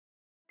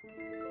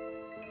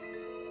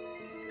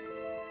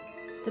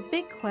The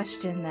big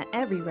question that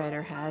every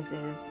writer has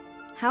is,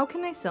 how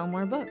can I sell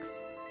more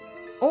books?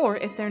 Or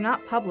if they're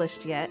not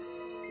published yet,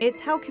 it's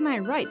how can I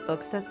write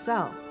books that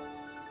sell?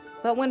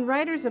 But when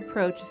writers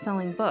approach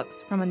selling books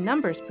from a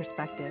numbers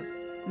perspective,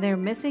 they're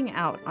missing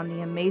out on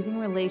the amazing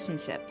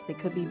relationships they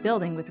could be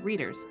building with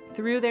readers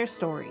through their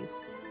stories.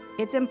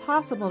 It's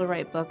impossible to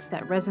write books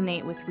that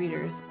resonate with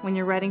readers when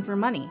you're writing for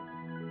money,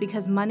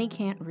 because money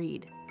can't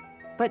read.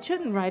 But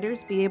shouldn't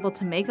writers be able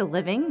to make a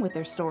living with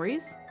their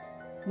stories?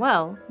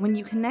 Well, when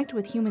you connect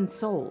with human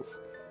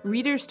souls,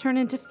 readers turn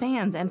into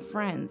fans and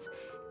friends,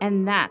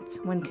 and that's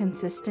when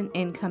consistent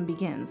income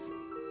begins.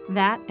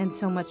 That and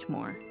so much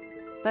more.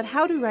 But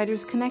how do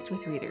writers connect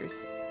with readers?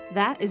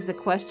 That is the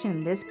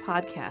question this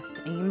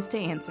podcast aims to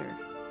answer.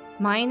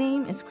 My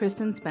name is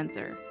Kristen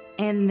Spencer,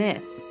 and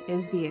this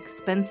is the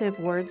Expensive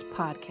Words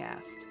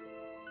Podcast.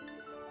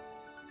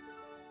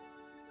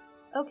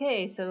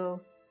 Okay,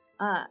 so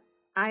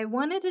I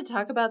wanted to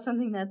talk about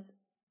something that's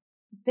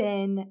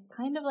been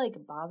kind of like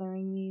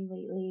bothering me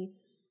lately.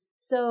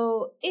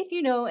 So if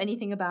you know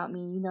anything about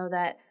me, you know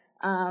that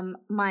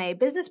my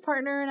business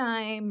partner and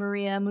I,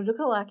 Maria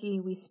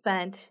Mudukalaki, we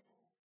spent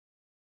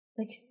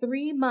like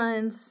 3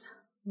 months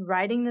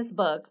writing this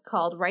book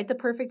called Write the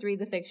Perfect Read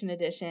the Fiction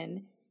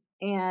Edition,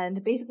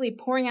 and basically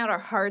pouring out our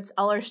hearts,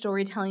 all our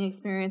storytelling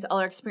experience, all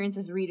our experience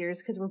as readers,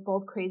 because we're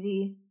both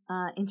crazy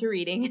into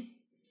reading.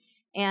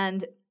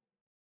 And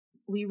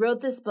we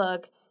wrote this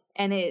book,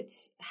 and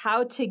it's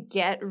how to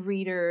get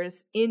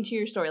readers into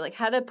your story, like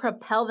how to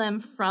propel them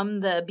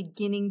from the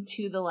beginning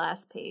to the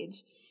last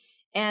page.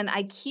 And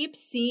I keep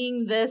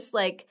seeing this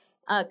like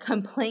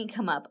complaint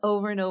come up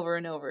over and over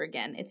and over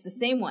again. It's the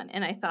same one.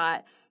 And I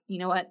thought, you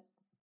know what?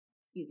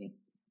 Excuse me.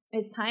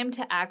 It's time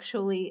to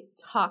actually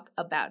talk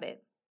about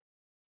it.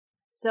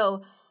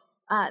 So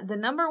the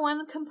number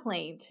one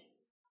complaint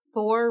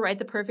for Write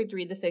the Perfect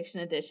Read the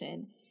Fiction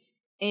Edition,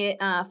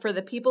 for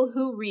the people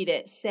who read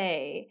it,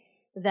 say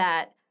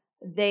that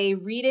they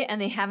read it and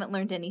they haven't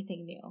learned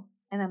anything new.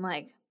 And I'm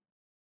like,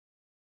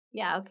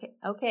 yeah,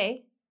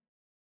 okay.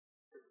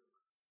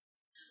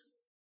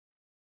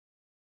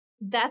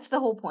 That's the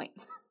whole point.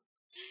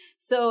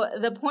 So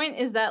the point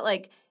is that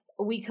like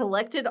we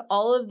collected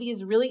all of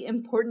these really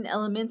important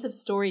elements of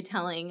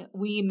storytelling.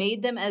 We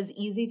made them as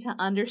easy to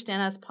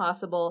understand as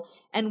possible,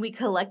 and we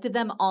collected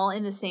them all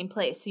in the same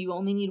place. So you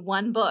only need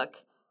one book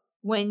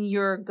when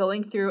you're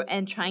going through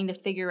and trying to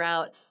figure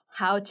out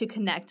how to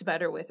connect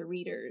better with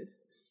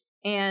readers.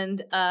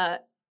 And,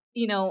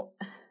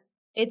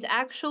 it's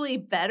actually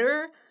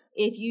better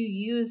if you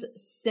use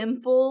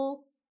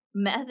simple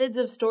methods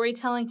of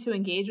storytelling to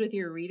engage with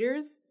your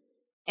readers.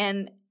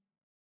 And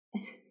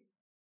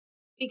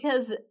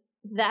because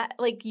that,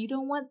 like, you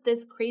don't want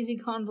this crazy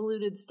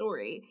convoluted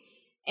story.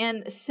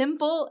 And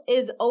simple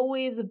is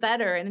always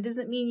better. And it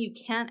doesn't mean you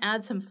can't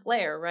add some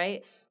flair,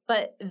 right?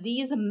 But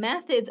these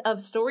methods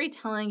of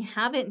storytelling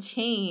haven't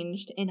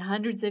changed in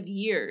hundreds of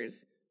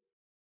years.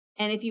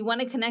 And if you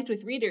want to connect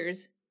with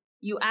readers,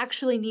 you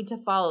actually need to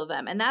follow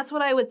them. And that's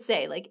what I would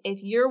say. Like,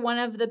 if you're one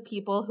of the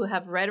people who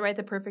have read Write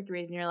the Perfect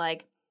Read and you're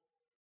like,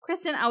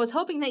 Kristen, I was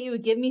hoping that you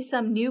would give me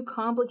some new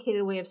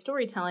complicated way of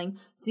storytelling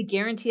to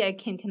guarantee I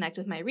can connect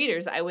with my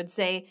readers, I would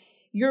say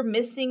you're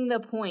missing the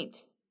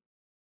point.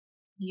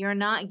 You're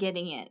not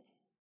getting it.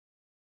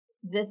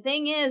 The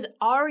thing is,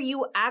 are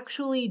you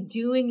actually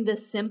doing the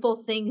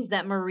simple things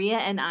that Maria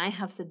and I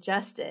have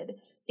suggested?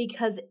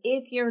 Because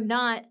if you're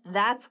not,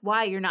 that's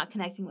why you're not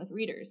connecting with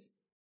readers.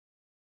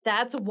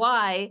 That's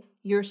why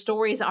your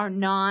stories are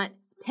not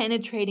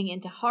penetrating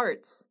into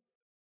hearts.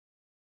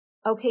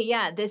 Okay,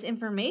 yeah, this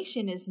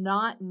information is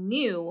not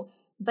new,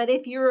 but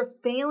if you're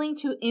failing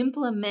to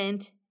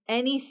implement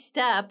any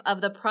step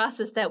of the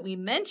process that we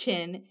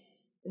mention,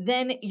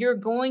 then you're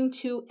going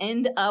to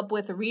end up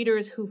with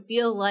readers who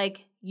feel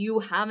like you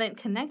haven't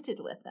connected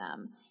with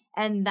them.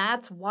 And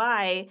that's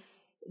why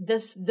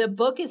the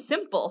book is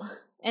simple.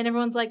 And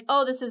everyone's like,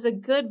 oh, this is a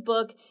good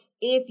book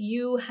if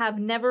you have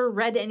never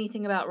read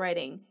anything about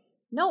writing.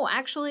 No,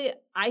 actually,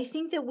 I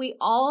think that we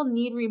all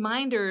need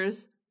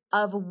reminders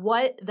of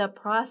what the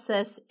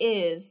process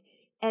is.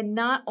 And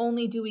not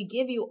only do we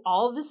give you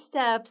all the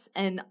steps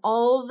and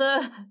all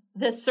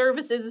the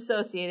services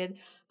associated,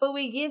 but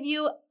we give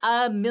you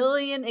a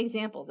million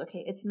examples.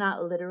 Okay, it's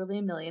not literally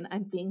a million.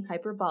 I'm being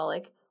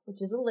hyperbolic,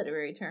 which is a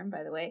literary term,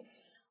 by the way.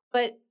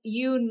 But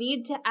you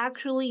need to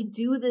actually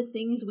do the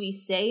things we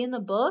say in the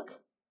book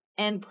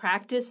and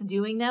practice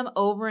doing them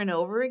over and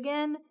over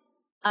again.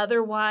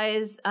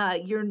 Otherwise,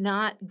 you're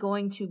not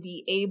going to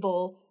be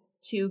able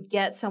to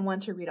get someone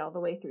to read all the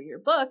way through your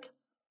book.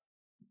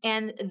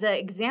 And the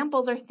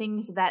examples are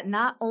things that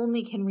not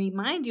only can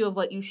remind you of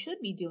what you should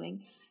be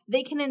doing,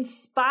 they can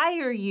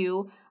inspire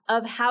you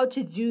of how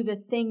to do the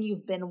thing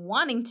you've been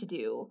wanting to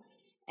do.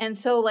 And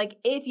so, like,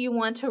 if you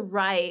want to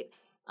write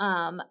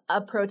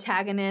a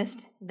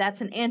protagonist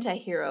that's an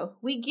anti-hero,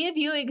 we give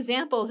you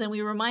examples and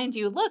we remind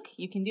you, look,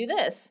 you can do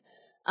this.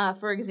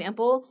 For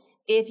example,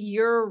 if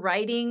you're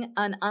writing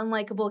an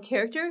unlikable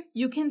character,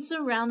 you can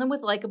surround them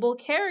with likable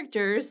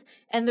characters,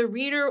 and the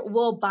reader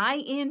will buy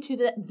into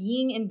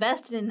being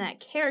invested in that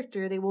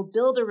character. They will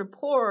build a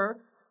rapport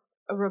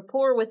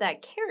with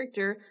that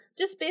character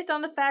just based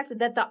on the fact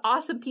that the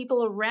awesome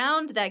people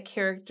around that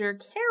character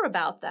care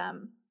about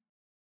them.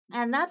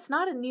 And that's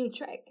not a new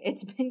trick.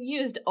 It's been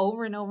used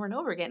over and over and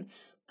over again.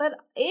 But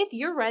if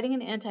you're writing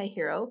an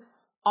anti-hero,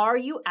 are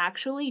you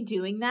actually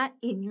doing that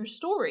in your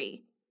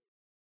story?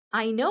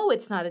 I know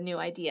it's not a new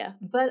idea,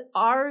 but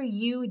are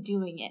you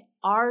doing it?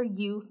 Are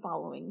you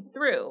following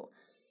through?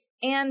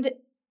 And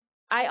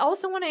I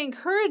also want to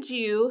encourage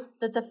you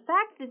that the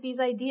fact that these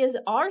ideas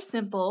are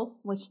simple,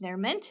 which they're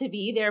meant to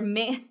be,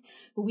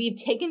 we've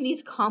taken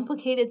these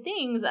complicated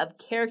things of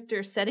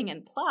character, setting,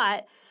 and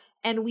plot,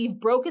 and we've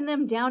broken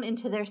them down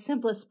into their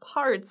simplest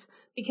parts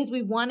because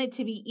we want it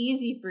to be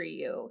easy for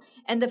you.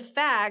 And the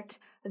fact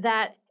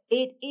that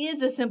it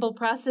is a simple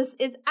process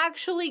is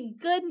actually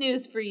good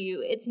news for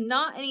you. It's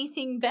not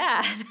anything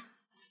bad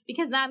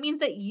because that means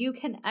that you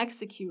can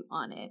execute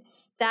on it.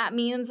 That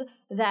means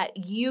that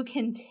you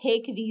can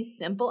take these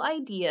simple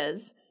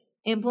ideas,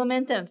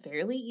 implement them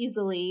fairly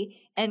easily,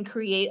 and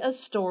create a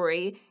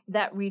story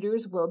that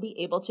readers will be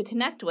able to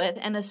connect with,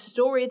 and a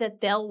story that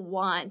they'll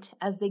want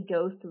as they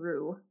go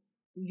through.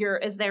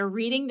 As they're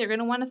reading, they're going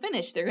to want to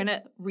finish. They're going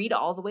to read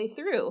all the way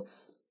through,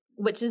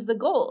 which is the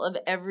goal of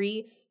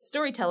every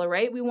storyteller,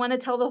 right? We want to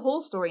tell the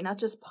whole story, not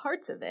just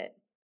parts of it.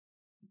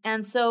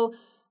 And so,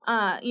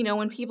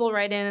 when people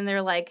write in and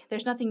they're like,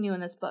 there's nothing new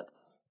in this book,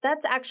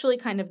 that's actually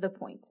kind of the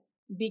point,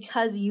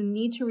 because you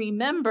need to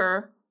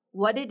remember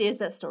what it is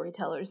that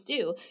storytellers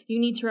do. You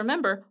need to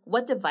remember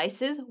what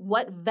devices,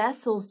 what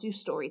vessels do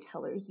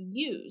storytellers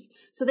use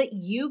so that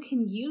you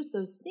can use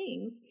those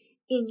things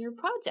in your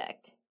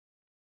project.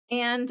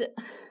 And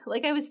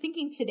like I was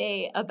thinking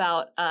today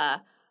about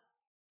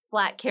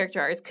flat character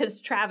arcs,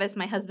 because Travis,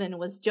 my husband,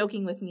 was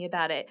joking with me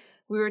about it.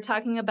 We were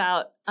talking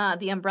about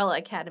the Umbrella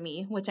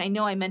Academy, which I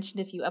know I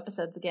mentioned a few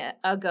episodes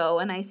ago,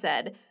 and I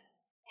said,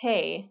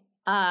 hey,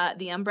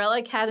 the Umbrella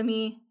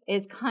Academy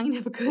is kind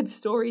of good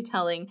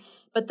storytelling,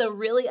 but the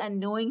really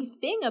annoying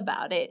thing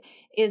about it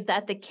is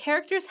that the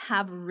characters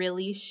have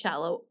really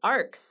shallow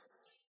arcs.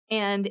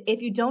 And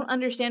if you don't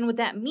understand what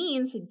that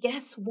means,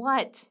 guess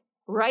what?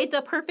 Write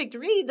the Perfect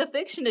Read, the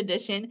fiction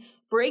edition,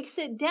 breaks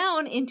it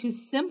down into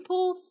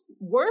simple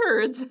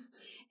words,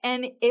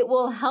 and it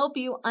will help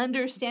you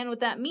understand what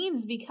that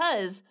means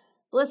because,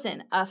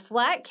 listen, a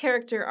flat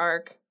character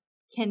arc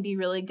can be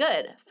really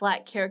good.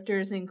 Flat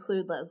characters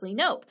include Leslie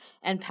Knope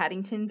and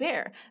Paddington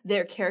Bear.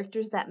 They're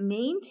characters that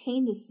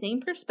maintain the same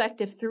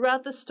perspective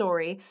throughout the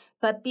story,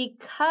 but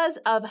because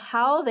of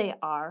how they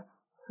are,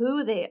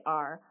 who they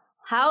are,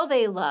 how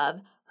they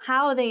love,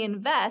 how they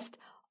invest,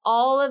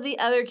 all of the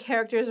other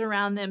characters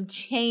around them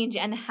change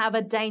and have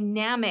a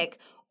dynamic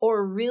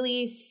or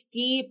really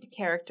steep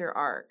character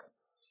arc.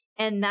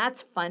 And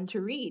that's fun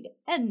to read,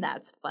 and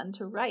that's fun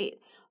to write.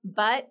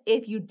 But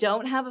if you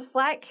don't have a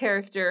flat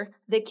character,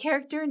 the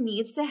character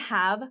needs to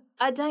have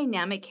a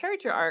dynamic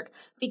character arc,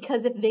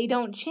 because if they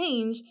don't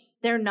change,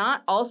 they're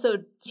not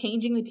also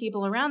changing the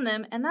people around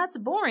them, and that's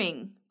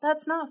boring.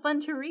 That's not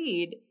fun to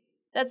read.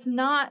 That's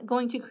not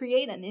going to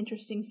create an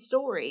interesting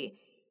story.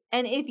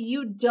 And if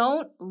you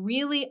don't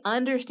really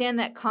understand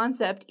that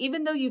concept,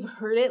 even though you've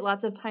heard it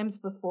lots of times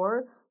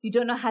before, you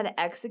don't know how to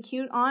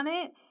execute on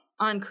it,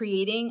 on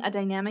creating a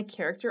dynamic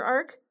character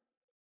arc,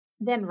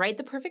 then Write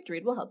the Perfect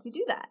Read will help you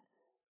do that.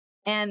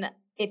 And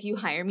if you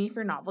hire me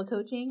for novel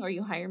coaching, or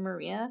you hire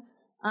Maria,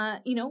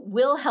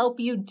 we'll help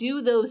you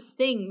do those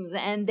things.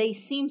 And they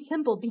seem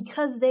simple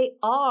because they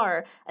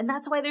are. And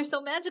that's why they're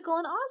so magical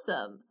and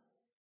awesome.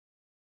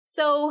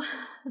 So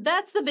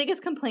that's the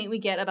biggest complaint we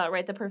get about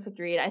Write the Perfect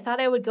Read. I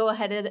thought I would go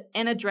ahead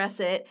and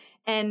address it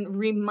and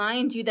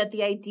remind you that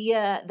the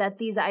idea that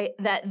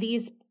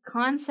these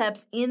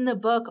concepts in the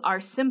book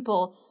are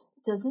simple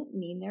doesn't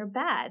mean they're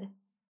bad.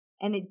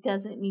 And it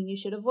doesn't mean you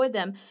should avoid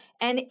them.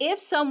 And if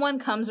someone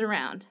comes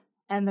around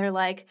and they're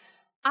like,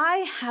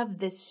 I have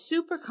this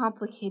super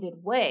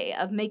complicated way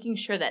of making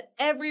sure that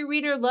every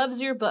reader loves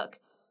your book,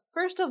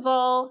 first of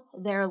all,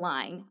 they're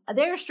lying.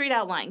 They're straight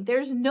out lying.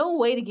 There's no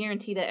way to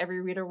guarantee that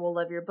every reader will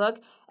love your book.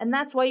 And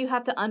that's why you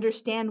have to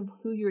understand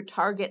who your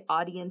target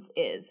audience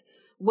is,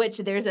 which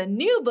there's a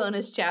new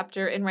bonus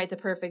chapter in Write the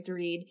Perfect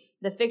Read,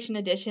 the fiction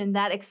edition,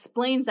 that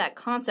explains that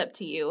concept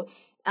to you.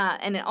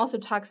 And it also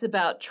talks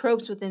about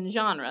tropes within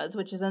genres,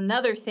 which is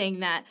another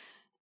thing that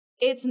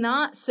it's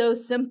not so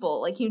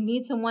simple. Like, you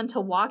need someone to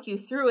walk you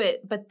through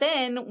it. But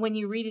then when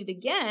you read it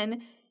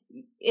again,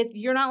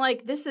 you're not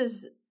like, this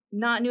is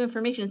not new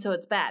information, so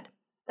it's bad.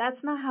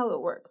 That's not how it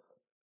works.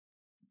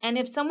 And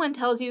if someone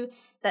tells you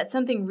that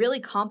something really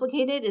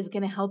complicated is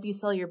going to help you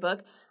sell your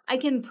book, I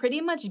can pretty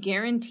much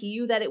guarantee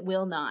you that it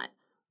will not.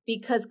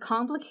 Because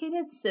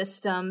complicated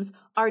systems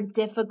are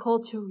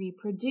difficult to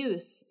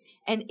reproduce.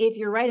 And if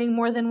you're writing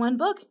more than one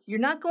book, you're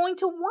not going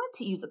to want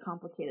to use a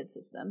complicated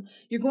system.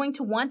 You're going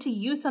to want to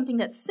use something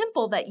that's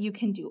simple that you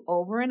can do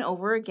over and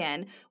over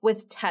again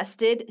with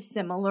tested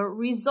similar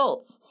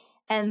results.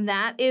 And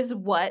that is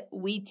what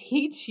we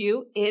teach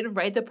you in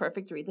Write the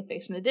Perfect Read the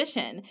Fiction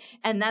edition.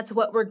 And that's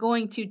what we're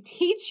going to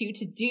teach you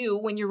to do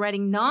when you're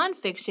writing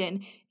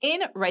nonfiction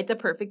in Write the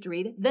Perfect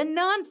Read the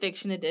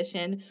Nonfiction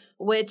edition,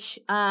 which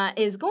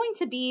is going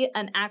to be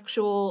an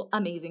actual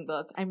amazing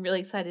book. I'm really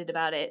excited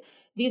about it.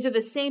 These are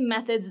the same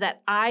methods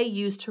that I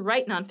use to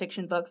write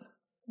nonfiction books,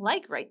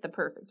 like Write the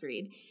Perfect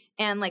Read.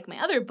 And like my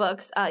other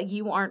books,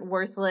 You Aren't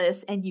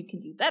Worthless and You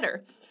Can Do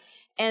Better.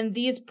 And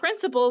these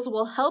principles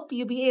will help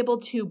you be able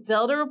to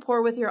build a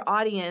rapport with your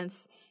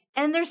audience.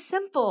 And they're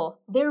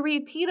simple, they're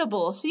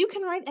repeatable. So you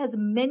can write as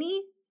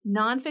many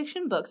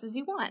nonfiction books as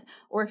you want.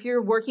 Or if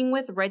you're working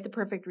with Write the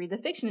Perfect Read the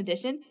Fiction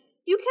edition,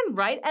 you can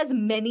write as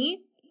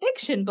many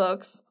fiction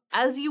books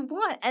as you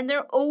want. And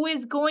they're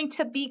always going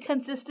to be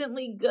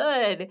consistently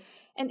good.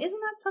 And isn't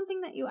that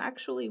something that you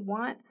actually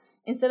want?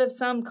 Instead of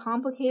some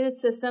complicated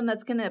system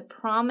that's going to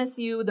promise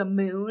you the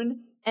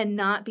moon and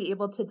not be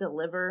able to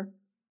deliver.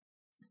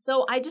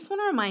 So I just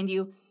want to remind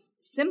you,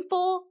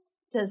 simple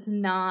does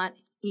not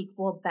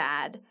equal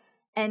bad.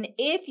 And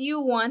if you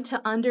want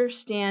to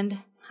understand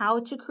how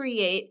to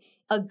create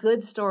a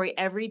good story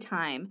every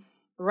time,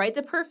 Write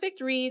the Perfect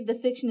Read the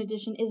Fiction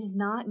edition is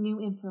not new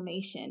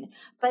information,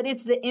 but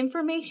it's the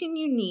information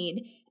you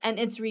need, and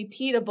it's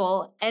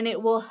repeatable, and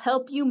it will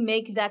help you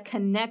make that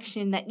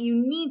connection that you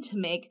need to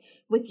make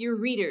with your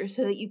readers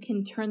so that you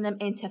can turn them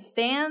into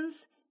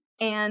fans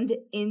and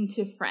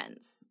into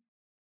friends.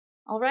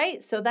 All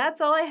right, so that's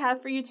all I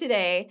have for you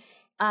today.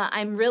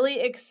 I'm really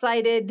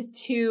excited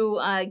to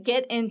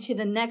get into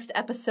the next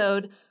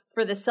episode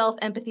for the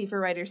Self-Empathy for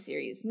Writers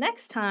series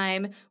next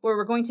time, where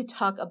we're going to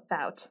talk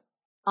about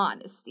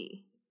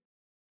honesty.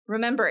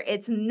 Remember,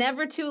 it's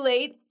never too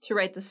late to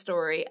write the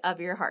story of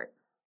your heart.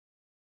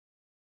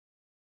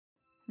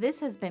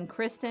 This has been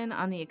Kristen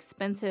on the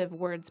Expensive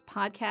Words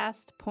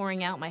podcast,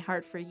 pouring out my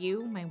heart for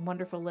you, my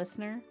wonderful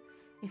listener.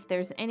 If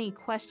there's any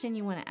question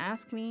you want to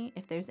ask me,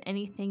 if there's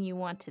anything you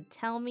want to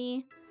tell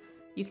me,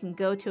 you can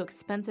go to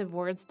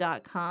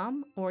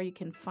expensivewords.com, or you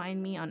can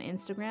find me on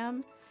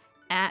Instagram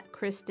at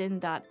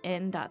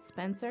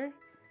kristen.n.spencer.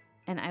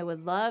 And I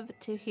would love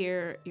to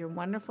hear your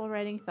wonderful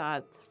writing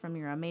thoughts from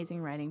your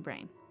amazing writing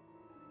brain.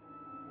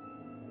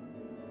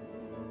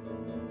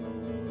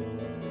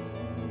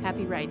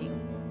 Happy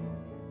writing.